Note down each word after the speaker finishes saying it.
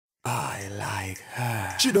I like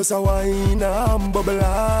her. She does a wine and bubble.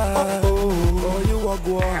 Oh, you are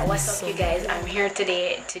going. Alright, what's up you guys? I'm here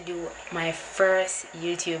today to do my first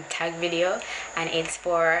YouTube tag video, and it's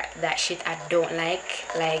for that shit I don't like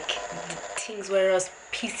things where just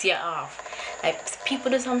piss you off. Like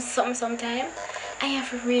people do something sometime, and you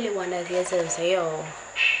have to really wonder to yourself, so yo,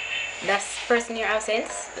 that's person in your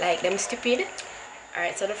absence, like them stupid.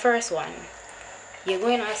 Alright, so the first one, you go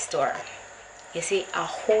in a store, you see a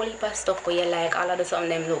whole heap of stuff where you like all of the something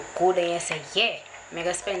them look good, and you say, yeah, I'm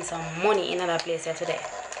gonna spend some money in another place here today.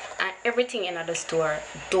 And everything in the store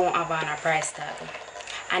don't have on a price tag.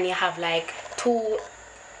 And you have like two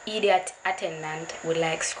idiot attendant with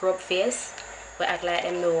like scrub face, but act like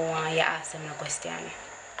them don't want you ask them no question.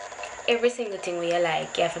 Every single thing where you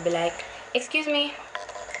like, you have to be like, excuse me,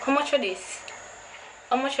 how much for this?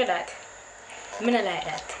 How much for that? I mean, I like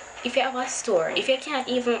that. If you have a store, if you can't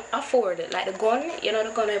even afford it, like the gun, you know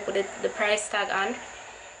the gun where you put the price tag on,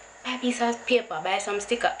 buy a piece of paper, buy some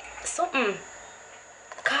sticker, something,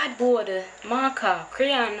 cardboard, marker,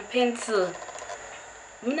 crayon, pencil.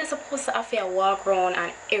 I'm not supposed to have to walk around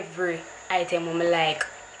and every item I'm like,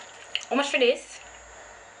 how much for this?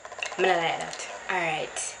 I'm not like that.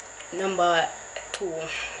 Alright, number 2.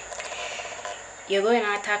 You go in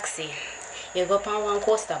a taxi, you go on one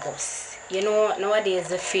coaster bus. You know, nowadays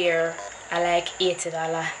the fare are like $80,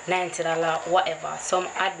 $90, whatever. Some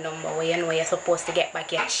odd number where you know you're supposed to get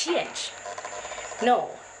back your change. No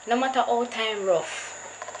matter how time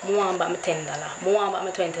rough, I want back my $10, I want back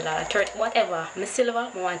my $20, $30, whatever. My silver,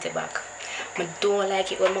 I want it back. I don't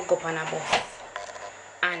like it when I go up on a bus.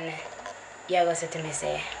 And you're going to say to me,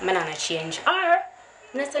 say, I don't change. Or,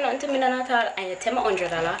 you say nothing to me at all, and you take my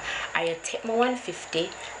 $100, or you take my $150,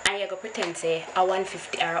 and you go pretend say a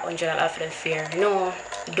 $150 or $100 for the fare. No,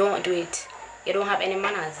 don't do it. You don't have any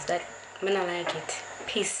manners. That I don't like it.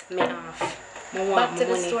 Piss me off. Back to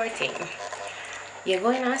the store thing. You go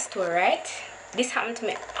in a store, right? This happened to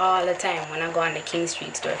me all the time when I go on the King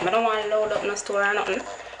Street store. I don't want to load up no store or nothing.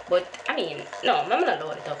 But I mean, no, I'm not gonna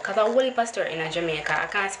load it up because a whole heap of store in Jamaica. I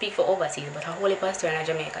can't speak for overseas, but a whole heap of store in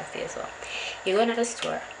Jamaica stay so. You go into the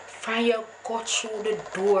store, from you go through the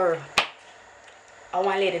door. I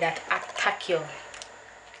want a lady that attack you.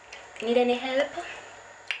 Need any help?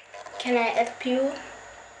 Can I help you?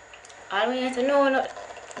 All we have to know, no,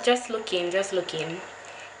 just looking.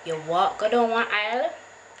 You go down one aisle.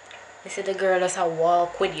 You see the girl that's a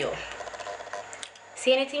walk with you.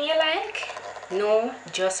 See anything you like? No,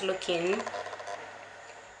 just looking.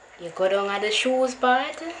 You go down at the shoes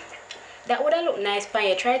part. That would have looked nice for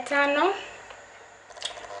you. Try it on now.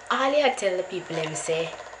 All you tell the people them say,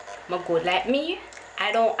 I'm good like me.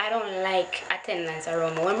 I don't like attendance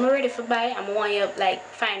around me. When I'm ready for buy, I'm want you like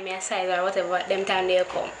find me a size or whatever. Them time they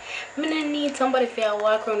come. I don't need somebody to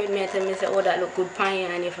walk around with me and tell me say, oh that look good for you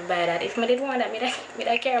and you for buy that. If I didn't want that,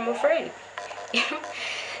 I carry my friend.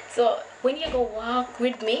 So when you go walk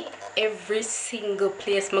with me, every single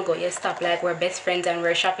place I go, you stop like we're best friends and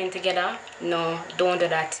we're shopping together. No, don't do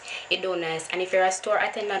that. It don't nice. And if you're a store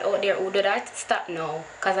attendant out there who do that, stop now,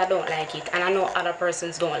 because I don't like it, and I know other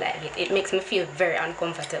persons don't like it. It makes me feel very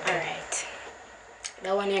uncomfortable. Alright,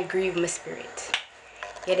 that one you grieve my spirit.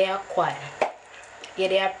 You're there quad, you're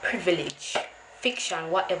there privilege,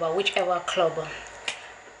 fiction, whatever, whichever club.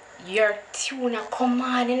 Your tune come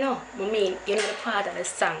on, you know. I mean, you know the part of the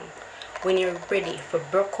song when you're ready for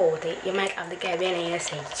broke out, you might have the guy behind you and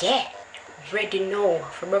say, yeah, ready now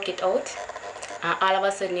for broke it out. And all of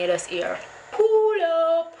a sudden you just hear, pull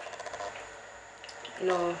up.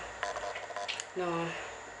 No.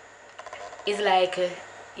 It's like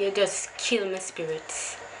you just kill my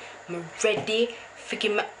spirits. I'm ready,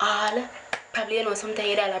 forgive me all. Probably, you know, sometimes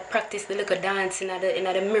you gotta practice the little dance in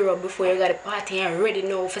the mirror before you got the party and ready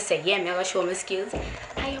now for say, yeah, I'm gonna show my skills.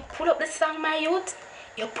 And you pull up the song, my youth.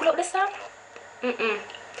 You pull up the song. And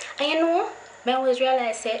you know, I always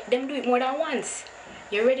realize, say, them do it more than once.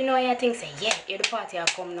 You already know your thing, say, yeah, here the party I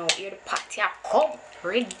come now. Here the party I come.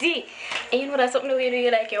 Ready. And you know that's something where you do,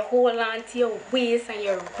 you like, you hold on to your waist and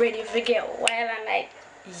you're ready to get wild and like,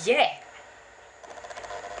 yeah.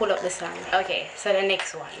 Pull up the song. Okay, so the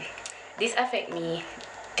next one. This affects me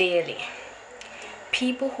daily.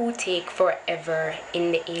 People who take forever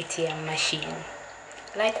in the ATM machine.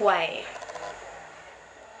 Like why?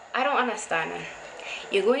 I don't understand.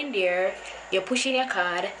 You go in there, you push in your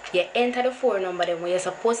card, you enter the phone number then when you're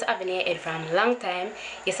supposed to have in your head from a long time.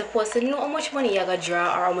 You're supposed to know how much money you're gonna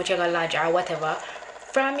draw or how much you're gonna lodge or whatever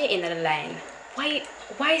from your end of the line.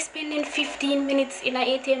 Why spending 15 minutes in an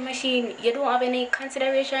ATM machine? You don't have any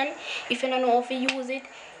consideration. If you don't know how to use it,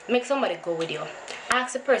 make somebody go with you.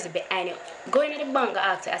 Ask the person behind you. Go into the bank and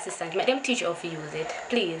ask the assistant. Make them teach you how to use it,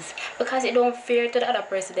 please. Because it don't fair to the other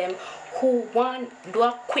person them who want do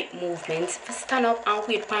a quick movement, stand up and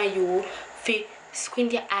wait for you,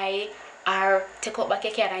 squint your eye or take out back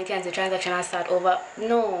your card and cancel the transaction and start over.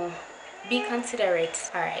 No. Be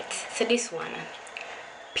considerate. Alright, so this one.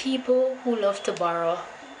 People who love to borrow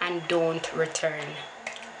and don't return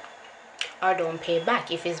or don't pay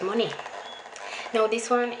back if it's money. Now this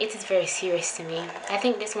one, it is very serious to me. I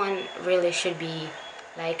think this one really should be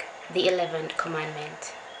like the 11th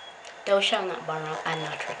commandment. Thou shalt not borrow and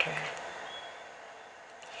not return.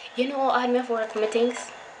 You know how hard me have work for my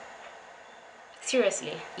things?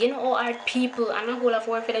 Seriously. You know how hard people and a whole of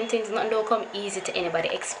work for them things not don't come easy to anybody,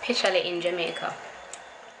 especially in Jamaica.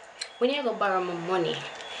 When you go borrow my money,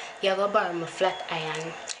 you go borrow my flat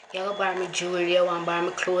iron, you go borrow my jewelry, you want to borrow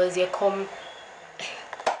my clothes, you come.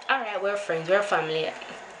 Alright, we're friends, we're family.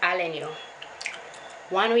 I'll lend you.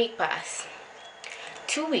 1 week pass.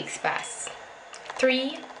 2 weeks pass.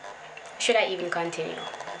 3, should I even continue?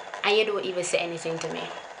 And you don't even say anything to me.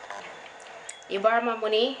 You borrow my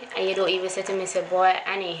money and you don't even say to me, say, boy,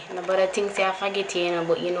 Annie, nobody thinks I forget you,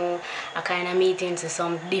 but I kind of meet into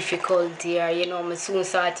some difficulty or, I soon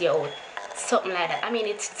sort you out. Something like that. I mean,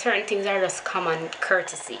 it's certain things are just common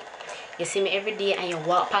courtesy. You see me every day and you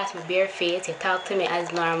walk past my bare face, you talk to me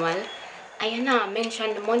as normal, and you not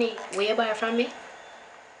mention the money where you buy from me.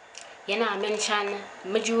 You not mention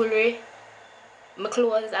my jewelry, my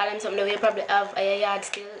clothes, all them something that you probably have at your yard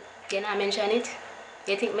still. You not mention it.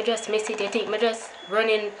 You think me just miss it? You think me just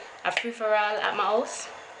running a free-for-all at my house?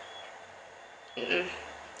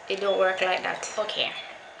 It don't work like that. Okay.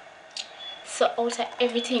 So out of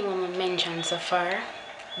everything we mentioned so far,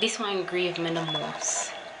 this one grieved me the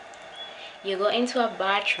most. You go into a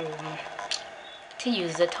bathroom to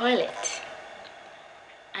use the toilet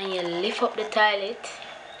and you lift up the toilet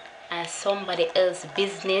and somebody else's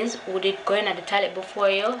business who did go in at the toilet before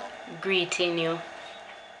you greeting you.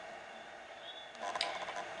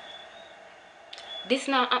 This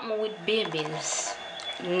now happen with babies,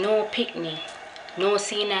 no picnic, no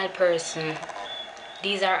senile person.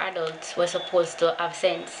 These are adults who are supposed to have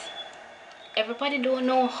sense. Everybody don't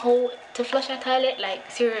know how to flush a toilet, like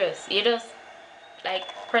serious. You just like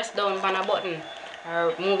press down on a button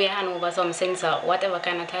or move your hand over some sensor, whatever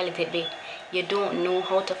kind of toilet it be. You don't know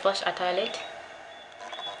how to flush a toilet.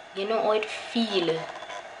 You know how it feel.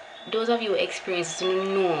 Those of you who experience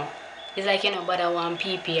know. It's like bother one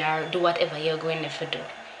pee or do whatever you're going there to do.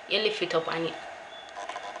 You lift it up and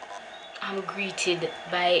I'm greeted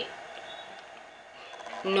by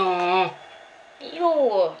no.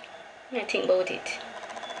 Yo, I think about it.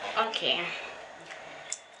 Okay.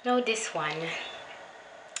 Now this one.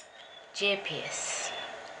 JPS.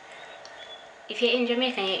 If you're in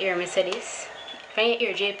Jamaica and you hear me say this, when you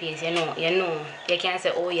hear JPS, you can't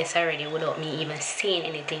say, oh yes already without me even saying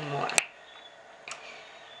anything more.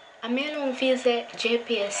 I may alone feel that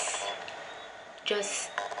JPS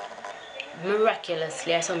just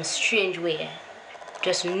miraculously or some strange way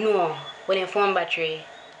just know when your phone battery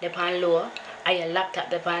depend low or your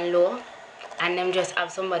laptop depend low and them just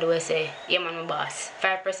have somebody will say, yeah man my boss,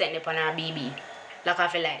 5% depend our BB. Lock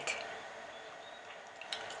off a light.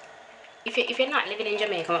 If you're not living in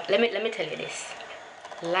Jamaica, let me tell you this.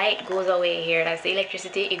 Light goes away here, that's the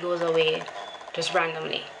electricity, it goes away just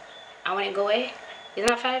randomly. And when it goes away, it's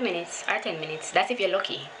not 5 minutes or 10 minutes. That's if you're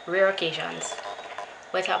lucky. Rare occasions.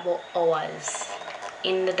 But about hours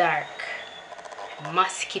in the dark.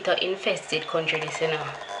 Mosquito infested country this,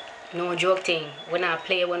 No joke thing. We not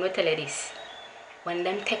play when we tell you this. When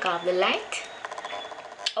them take off the light,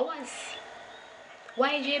 hours.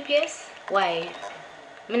 Why JPS? Why?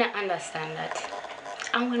 Me not understand that.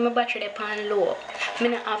 And when my battery depend low, me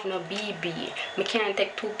not have no BB. Me can't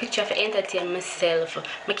take 2 pictures to entertain myself.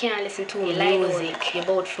 Me can't listen to music. You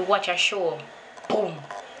about to watch a show. Boom.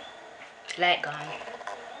 Light gone.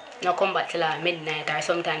 Now come back till midnight or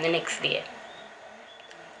sometime the next day.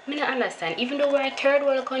 Me not understand. Even though we're a third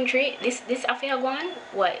world country, this affair gone.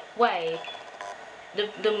 Why?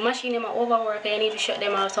 The machine them are overwork and you need to shut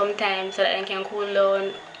them off sometimes so that they can cool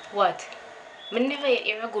down. What? I never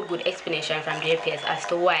hear a good explanation from JPS as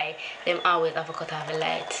to why them always have to cut off the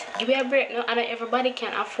light. Give me a break now, and everybody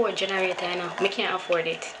can afford generator, Me can't afford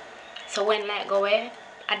it. So when light go away,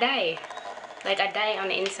 I die. Like I die on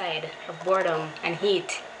the inside of boredom and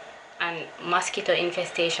heat and mosquito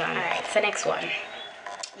infestation. Alright, so next one.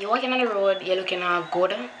 You're walking on the road, you're looking all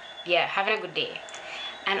good. Yeah, having a good day.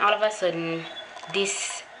 And all of a sudden,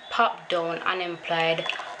 this pop down, unemployed,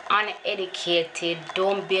 uneducated,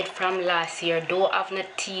 don't bathe from last year, don't have no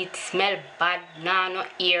teeth, smell bad, no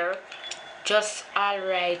ear, just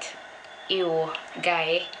alright, you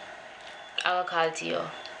guy, I will call to you.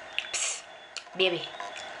 Psst, baby,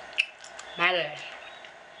 my girl,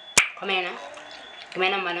 come here now. Give me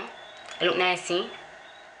a number now. You look nice, see?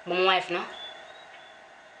 My wife now.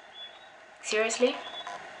 Seriously?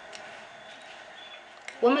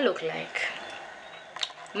 What me look like?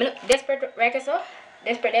 Me look desperate right there, so?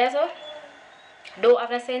 Desperate there, so? Don't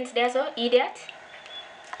have no sense there, so? Idiot?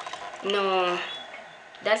 No.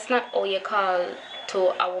 That's not how you call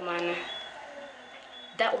to a woman.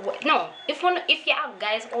 No. If you have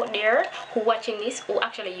guys out there who watching this who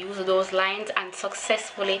actually use those lines and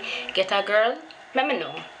successfully get a girl, let me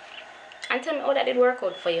know. And tell me how that did work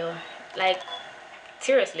out for you. Like,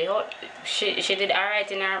 seriously, how she did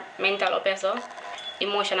alright in her mental up so?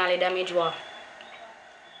 Emotionally damaged what?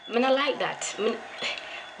 I don't like that.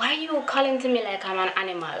 Why are you calling to me like I'm an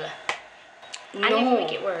animal? No. And even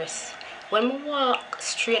make it worse. When we walk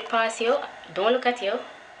straight past you, don't look at you,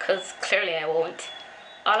 because clearly I won't.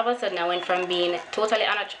 All of a sudden I went from being totally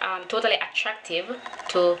attractive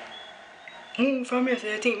to from here, so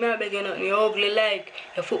you think me beg you nothing, you ugly like,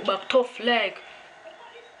 your foot back tough like.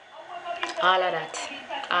 All of that.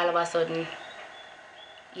 All of a sudden,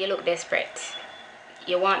 you look desperate.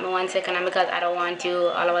 You want me 1 second, and because I don't want you,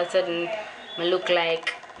 all of a sudden, I look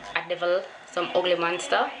like a devil, some ugly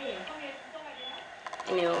monster.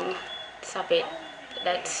 You know, stop it.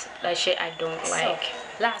 That's that shit I don't like.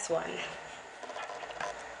 Last one.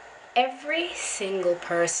 Every single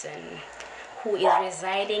person who is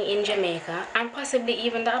residing in Jamaica and possibly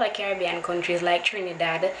even the other Caribbean countries like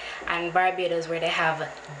Trinidad and Barbados where they have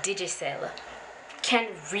Digicel can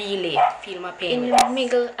really feel my pain. In the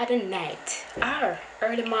middle of the night or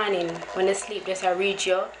early morning when the sleep just reach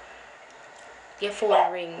you, your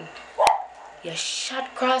phone ring, you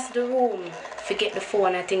shot across the room, forget the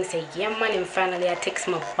phone and think say, yeah man, and finally I text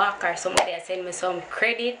my back or somebody send me some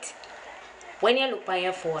credit. When you look on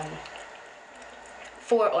your phone,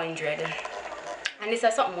 400. And this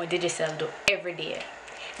is something more Digicel do every day.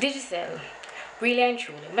 Digicel, really and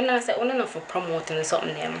truly, but not say only for promoting or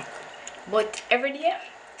something them. But every day,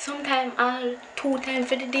 sometime all 2 times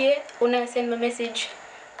for the day, when I send my message,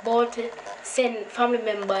 but send family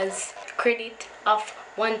members credit of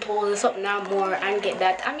 1,000 something or more and get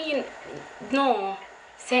that. I mean, no.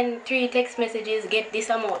 Send 3 text messages, get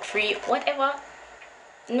this amount free, whatever.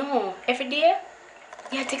 No, every day,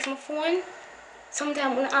 yeah, text my phone.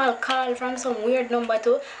 Sometimes when I'll call from some weird number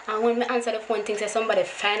too, and when I answer the phone, thinks that somebody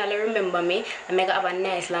finally remember me, and I have a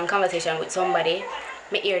nice long conversation with somebody,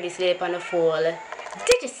 I hear this lady on the phone,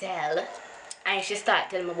 Digicel, and she start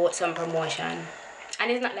telling me about some promotion.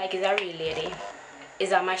 And it's not like it's a real lady,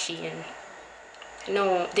 it's a machine.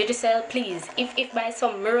 No, Digicel, please, if by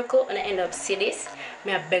some miracle and I end up see this,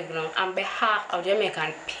 may I beg you on behalf of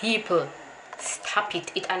Jamaican people, stop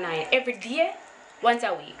it, it's annoying. Every day, once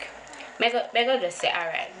a week. Make I just say,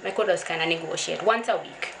 alright, I could just kind of negotiate once a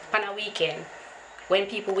week, on a weekend, when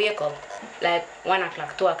people wake up, like 1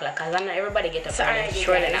 o'clock, 2 o'clock, because not everybody get up. So alright,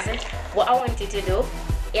 surely not. What I want you to do,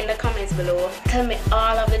 in the comments below, tell me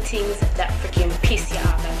all of the things that freaking piss you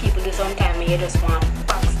off, that people do sometimes, and you just want to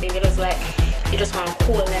box them, you just want to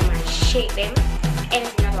hold them and shake them,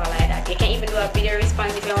 anything at all like that. You can even do a video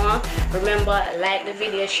response if you want. Remember, like the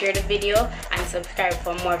video, share the video, and subscribe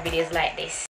for more videos like this.